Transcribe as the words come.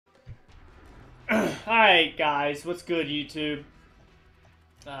Alright guys, what's good YouTube?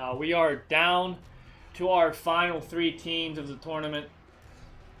 We are down to our final 3 teams of the tournament.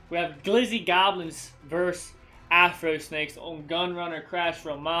 We have Glizzy Goblins versus Afro Snakes on Gunrunner Crash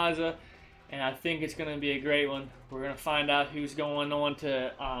from Mazza, and I think it's going to be a great one. We're going to find out who's going on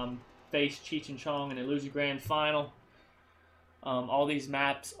to face Cheech and Chong in the loser grand final. All these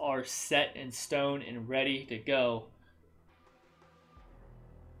maps are set in stone and ready to go.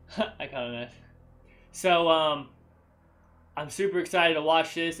 I kind of know. So, I'm super excited to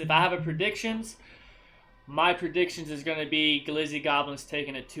watch this. If I have a predictions, my predictions is going to be Glizzy Goblins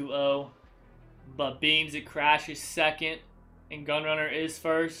taking it 2-0. But Beams at Crash is second, and Gunrunner is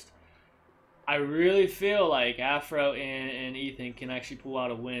first. I really feel like Afro and Ethan can actually pull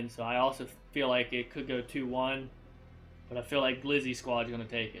out a win. So I also feel like it could go 2-1. But I feel like Glizzy Squad's going to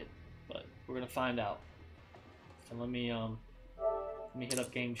take it. But we're going to find out. So let me hit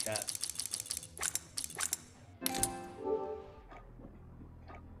up game chat.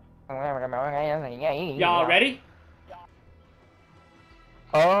 Y'all ready?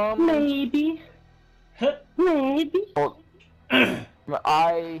 Maybe. Maybe.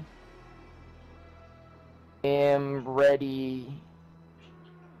 I am ready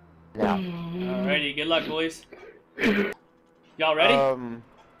now. Alrighty, good luck, boys. Y'all ready?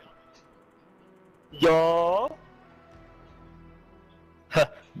 Yeah.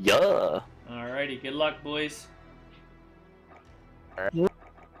 Yeah. Alrighty, good luck, boys.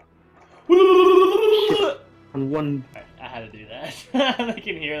 On one. I had to do that. I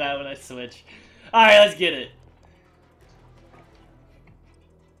can hear that when I switch. Alright, let's get it.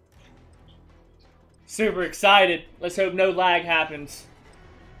 Super excited. Let's hope no lag happens.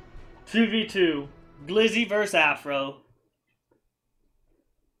 2v2. Glizzy versus Afro.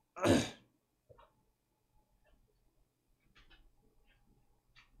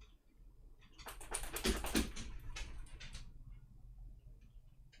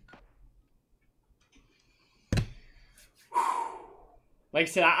 Like I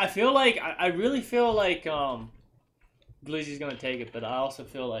said, I feel like I really feel like Glizzy's gonna take it, but I also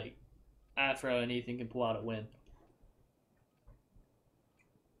feel like Afro and Ethan can pull out a win.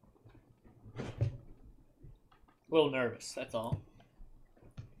 A little nervous, that's all.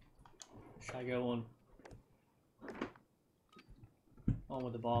 Should I go on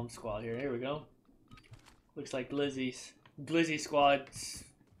with the bomb squad here? Here we go. Looks like Glizzy squad's.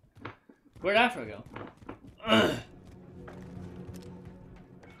 Where'd Afro go?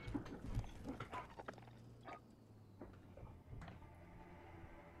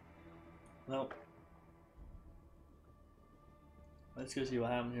 Nope. Let's go see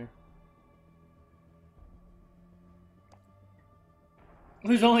what happened here.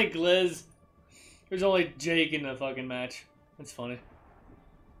 There's only Glizz. There's only Jake in the fucking match. That's funny.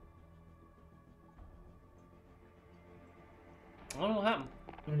 I don't know what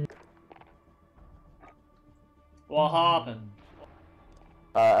happened. What happened?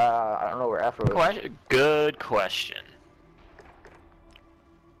 I don't know where Afro is. Good question.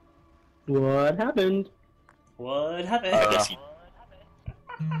 What happened? What happened?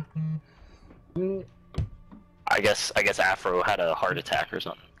 I guess Afro had a heart attack or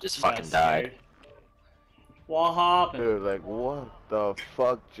something. Just fucking died. What happened? Dude, like, what the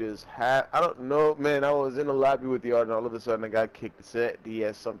fuck just happened? I don't know, man. I was in the lobby with the and all of a sudden I got kicked. It said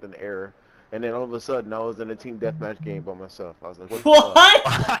DS something error. And then all of a sudden I was in a team deathmatch game by myself. I was like, what the fuck?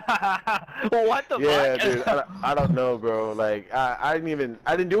 What the Yeah, fuck? dude, I don't know, bro. Like, I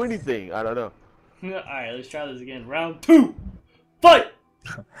didn't do anything. I don't know. Alright, let's try this again. Round 2! Fight!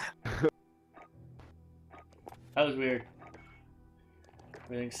 That was weird.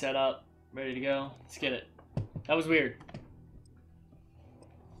 Everything's set up, ready to go. Let's get it. That was weird.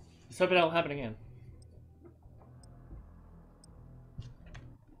 Let's hope it don't happen again.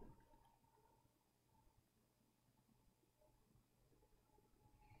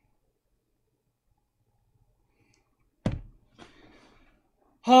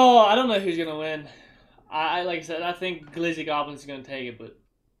 Oh, I don't know who's gonna win. I like I said, I think Glizzy Goblin's gonna take it, but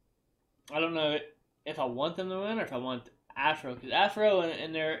I don't know if I want them to win or if I want Afro, because Afro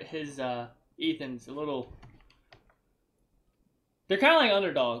and his Ethan's a little. They're kind of like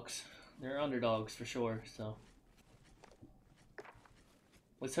underdogs. They're underdogs for sure. So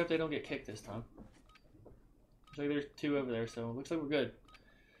let's hope they don't get kicked this time. Looks like there's 2 over there, so it looks like we're good.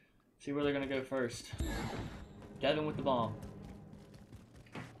 See where they're gonna go first. Devin with the bomb.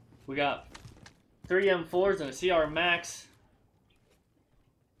 We got 3 M4s and a CR Max.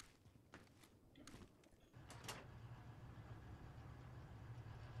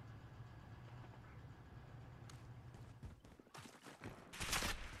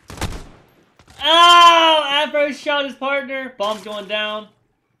 Oh! Afro shot his partner. Bomb's going down.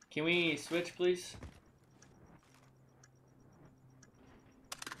 Can we switch, please?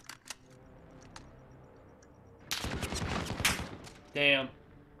 Damn.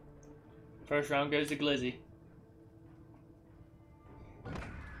 First round goes to Glizzy.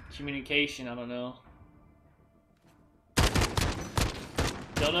 Communication, I don't know.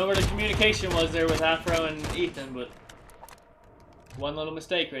 Don't know where the communication was there with Afro and Ethan, but one little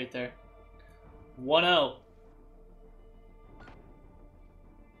mistake right there. 1-0.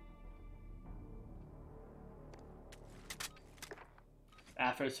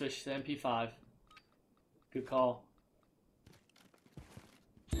 Afro switched to MP5. Good call.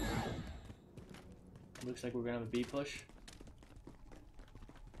 Looks like we're gonna have a B push.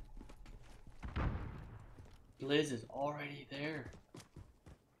 Gliz is already there.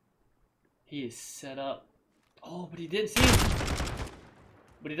 He is set up. Oh, but he didn't see him.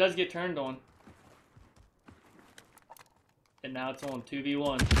 But he does get turned on. And now it's on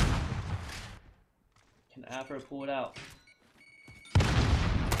 2v1. Can Afro pull it out?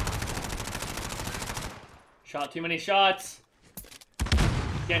 Shot too many shots.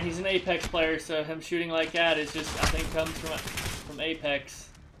 Again, he's an Apex player, so him shooting like that is just, I think, comes from Apex.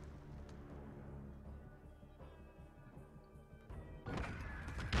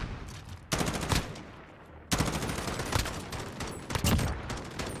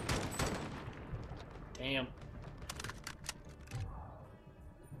 Damn.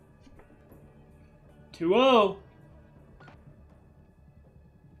 2-0.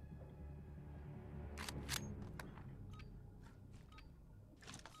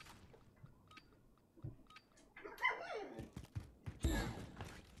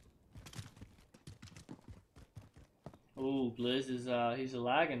 Ooh, Blizz is he's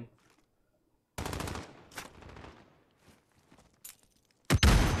lagging.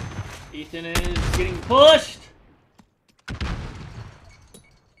 Ethan is getting pushed.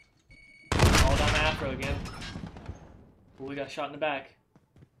 All down to Afro again. Ooh, we got shot in the back.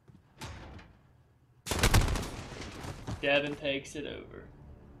 Devin takes it over.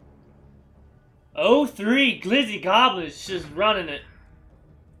 0-3, Glizzy Goblin's just running it.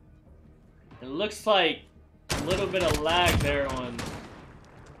 It looks like a little bit of lag there on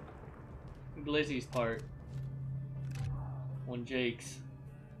Glizzy's part. On Jake's.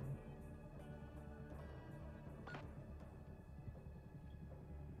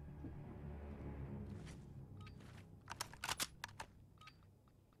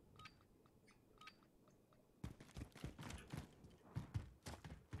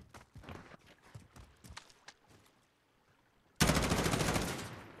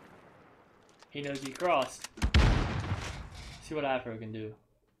 He knows he crossed. See what Afro can do.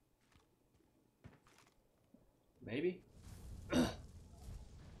 Maybe? They're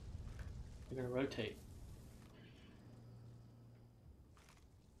gonna rotate.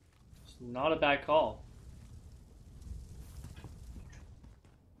 It's not a bad call.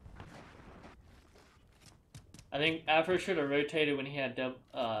 I think Afro should have rotated when he had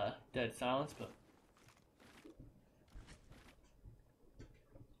dead silence, but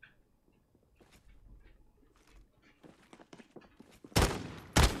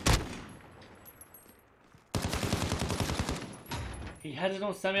he has it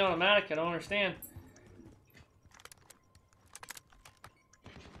on semi-automatic. I don't understand.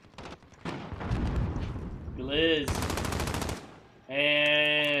 Gliz.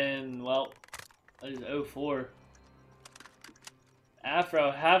 And, well, that is 0-4.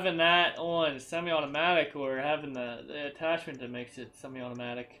 Afro having that on semi-automatic or having the attachment that makes it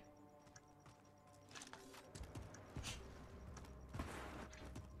semi-automatic.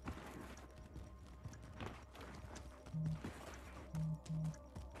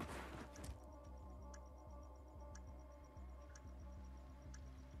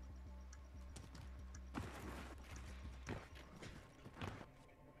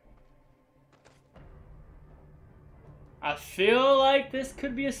 I feel like this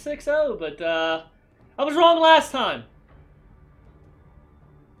could be a 6-0, but I was wrong last time.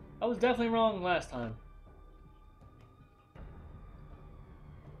 I was definitely wrong last time.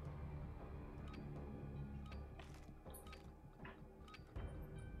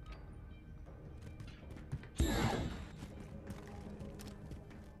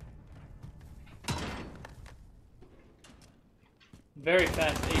 Very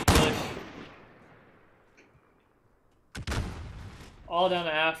fast 8 push. All down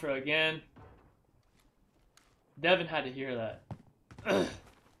to Afro again. Devin had to hear that.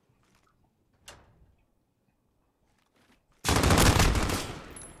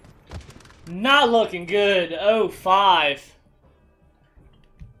 Not looking good. 0-5.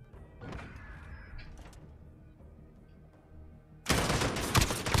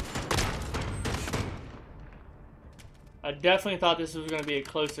 I definitely thought this was going to be a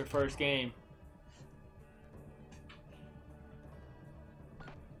closer first game.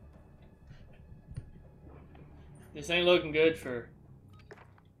 This ain't looking good for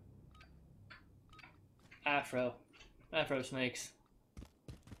Afro Snakes.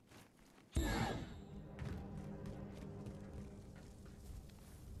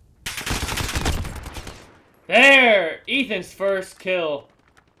 There! Ethan's first kill.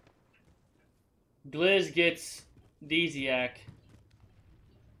 Glizz gets Dziak.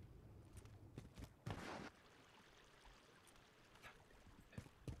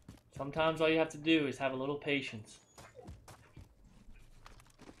 Sometimes all you have to do is have a little patience.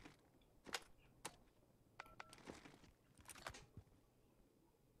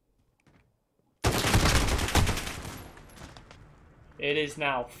 It is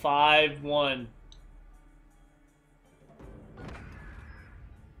now 5-1.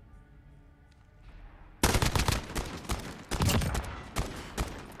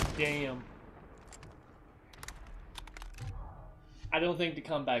 Damn. I don't think the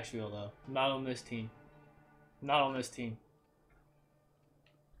comeback's real, though. Not on this team. Not on this team.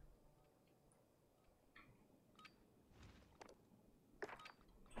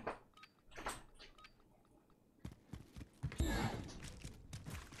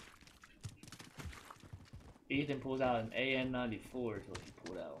 Ethan pulls out an AN-94 is what he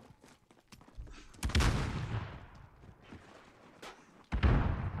pulled out.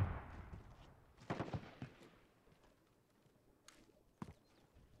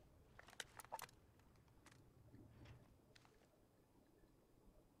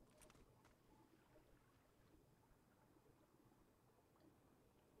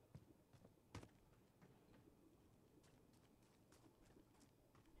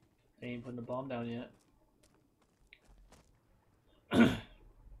 They ain't putting the bomb down yet.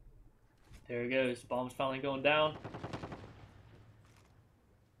 There it goes. Bomb's finally going down.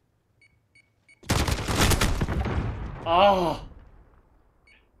 Oh!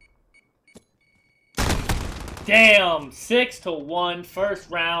 Damn! 6-1. First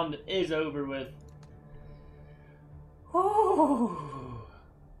round is over with. Whew.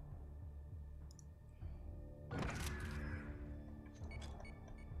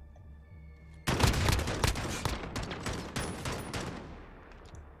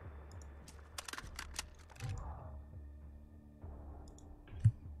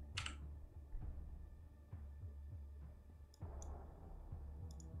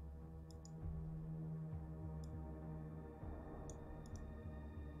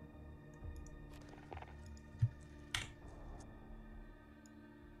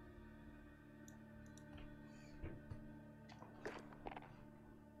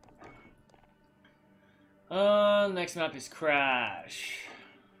 Next map is Crash.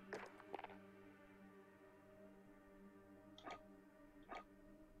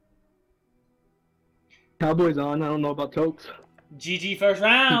 Cowboy's on. I don't know about Tokes. GG first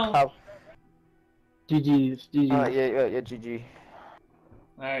round. GG's. GG. Yeah, GG.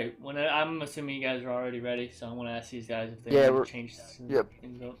 Alright, I'm assuming you guys are already ready, so I want to ask these guys if they Yeah, need to change things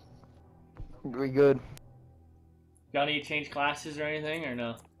up. We good. Y'all need to change classes or anything, or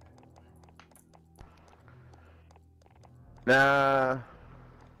no? Nah.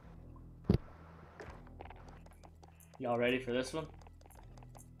 Y'all ready for this one?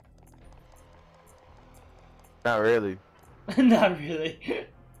 Not really. Not really.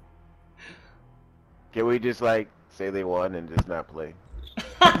 Can we just like say they won and just not play?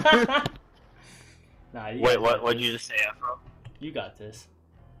 Nah, you Wait, got what? What'd this. you just say, Afro? You got this.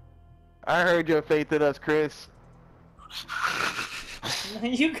 I heard your faith in us, Chris.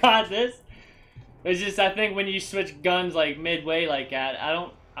 You got this. It's just I think when you switch guns like midway like that, I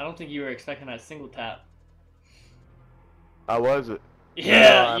don't think you were expecting that single tap. I wasn't.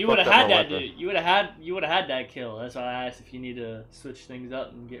 Yeah, I you would have fucked up had my that, weapon. dude. You would have had that kill. That's why I asked if you need to switch things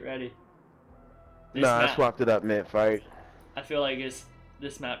up and get ready. This Nah, I map, swapped it up mid-fight. I feel like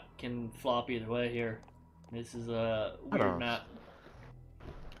this map can flop either way here. This is a Hold weird on. map.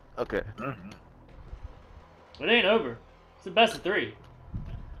 Okay. It ain't over. It's the best of 3.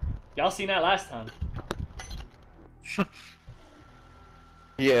 Y'all seen that last time.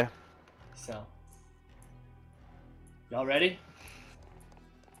 Yeah. So. Y'all ready?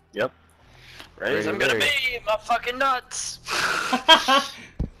 Yep. Ready as I'm gonna be, my fucking nuts.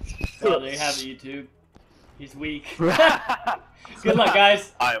 Well, there you have it, YouTube. He's weak. Good luck,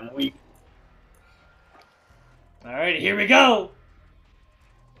 guys. I am weak. Alright, here we go.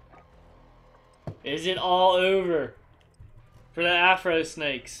 Is it all over for the Afro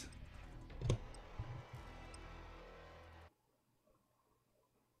Snakes?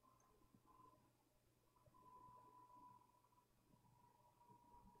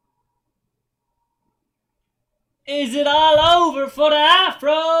 Is it all over for the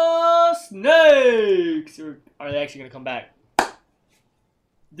Afro Snakes? Or are they actually going to come back?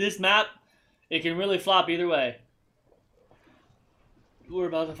 This map, it can really flop either way. We're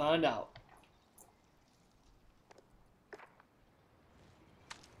about to find out.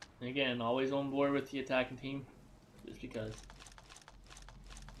 And again, always on board with the attacking team, just because.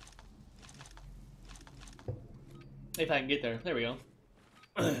 If I can get there. There we go.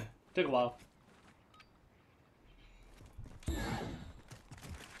 Took a while.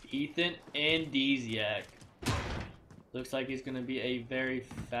 Ethan and Dziak. Looks like he's going to be a very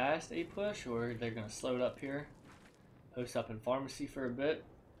fast A push, or they're going to slow it up here. Post up in pharmacy for a bit.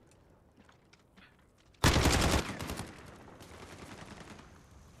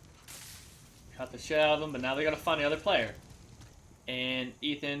 Cut the shit out of them, but now they got to find the other player. And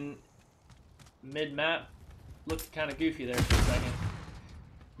Ethan, mid-map, looked kind of goofy there for a second.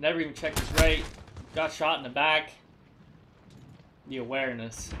 Never even checked his right. Got shot in the back. The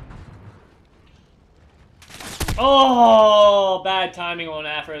awareness. Oh, bad timing on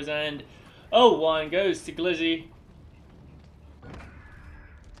Afro's end. 0-1 goes to Glizzy.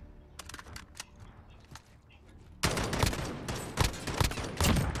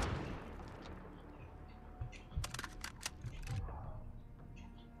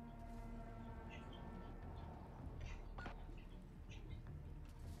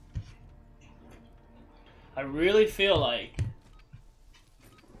 I really feel like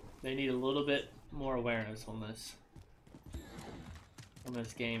they need a little bit more awareness on this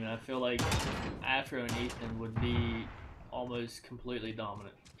game, and I feel like Afro and Ethan would be almost completely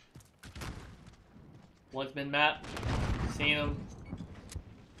dominant. One's been mapped, seen him.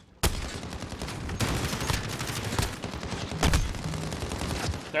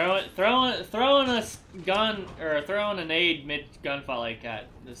 Throwing a gun or throwing an aid mid gunfight like that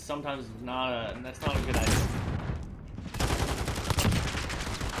is sometimes that's not a good idea.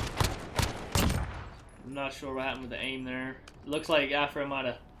 I'm not sure what happened with the aim there. Looks like Afro might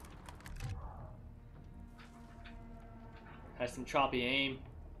have had some choppy aim.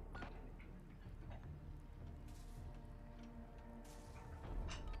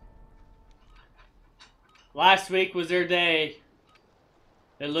 Last week was their day.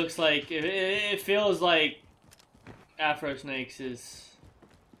 It looks like, it feels like Afro Snakes is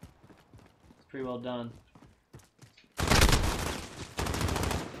pretty well done.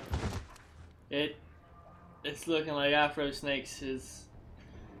 It's looking like Afro Snakes is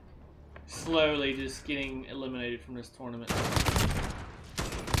slowly just getting eliminated from this tournament.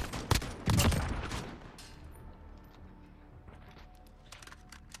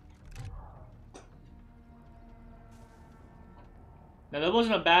 Now, that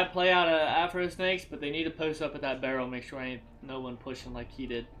wasn't a bad play out of Afro Snakes, but they need to post up at that barrel, make sure ain't no one pushing like he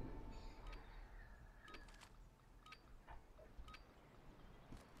did.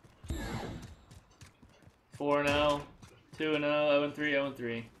 Four 0, 2 0, 0-3,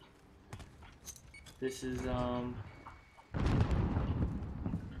 0-3. This is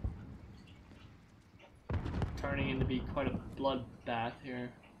turning into be quite a bloodbath here.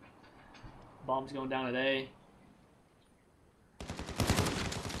 Bombs going down at A.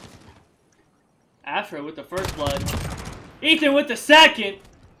 Afro with the first blood. Ethan with the second.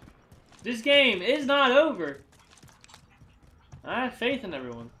 This game is not over. I have faith in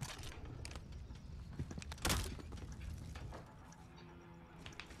everyone.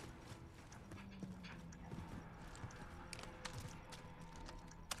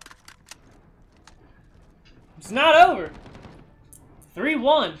 It's not over.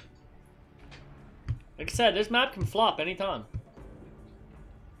 3-1. Like I said, this map can flop anytime.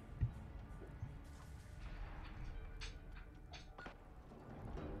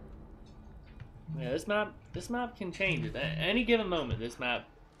 Yeah, this map can change it. At any given moment, this map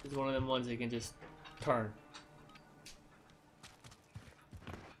is one of them ones that can just turn.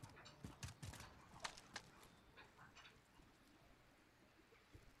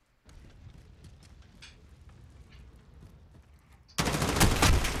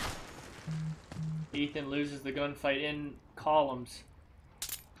 Ethan loses the gunfight in columns.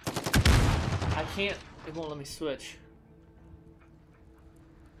 I can't, it won't let me switch.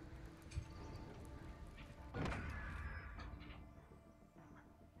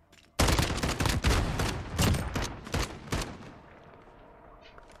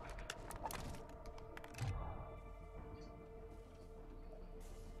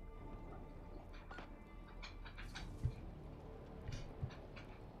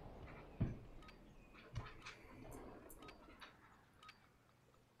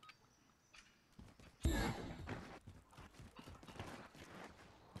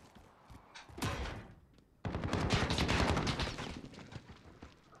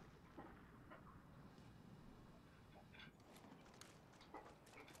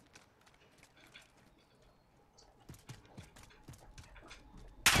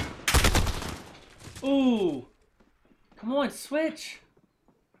 Ooh. Come on, switch.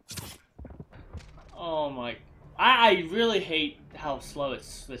 Oh my. I really hate how slow it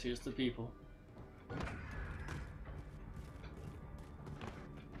switches to people.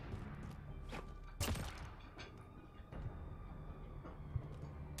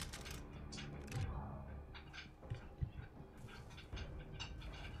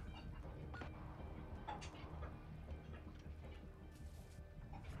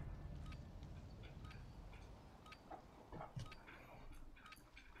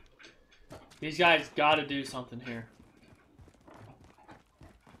 These guys gotta do something here.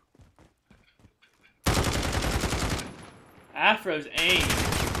 Afro's aim.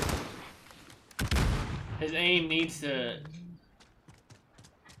 His aim needs to...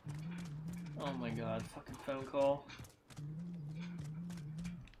 Oh my god, fucking phone call.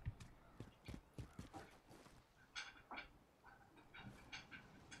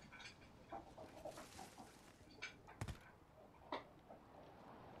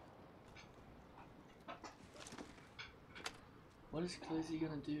 What is Glizzy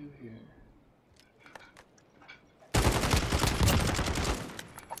gonna do here?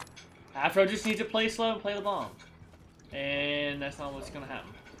 Afro just needs to play slow and play the bomb. And that's not what's gonna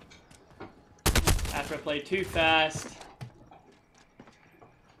happen. Afro played too fast.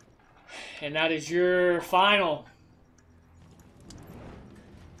 And that is your final.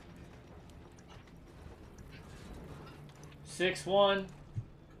 (6-1).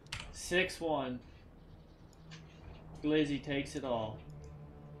 6-1. Glizzy takes it all.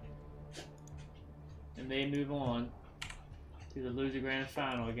 And they move on to the loser grand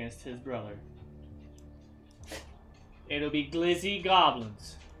final against his brother. It'll be Glizzy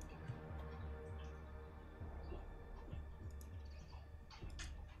Goblins.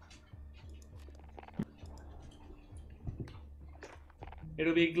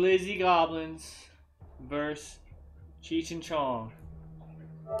 It'll be Glizzy Goblins versus Cheech and Chong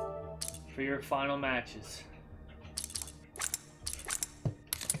for your final matches.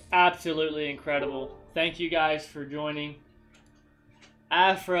 Absolutely incredible. Thank you guys for joining.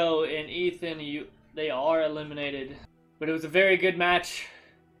 Afro and Ethan, they are eliminated. But it was a very good match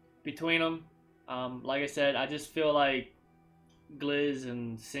between them. Like I said, I just feel like Glizz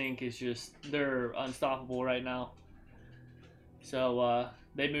and Sync is just, they're unstoppable right now. So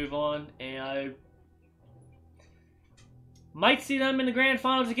they move on, and I might see them in the grand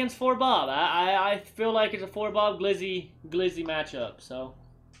finals against 4Bob. I feel like it's a 4Bob Glizzy matchup. So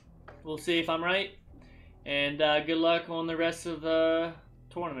we'll see if I'm right. And good luck on the rest of the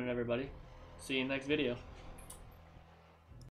tournament, everybody. See you in the next video.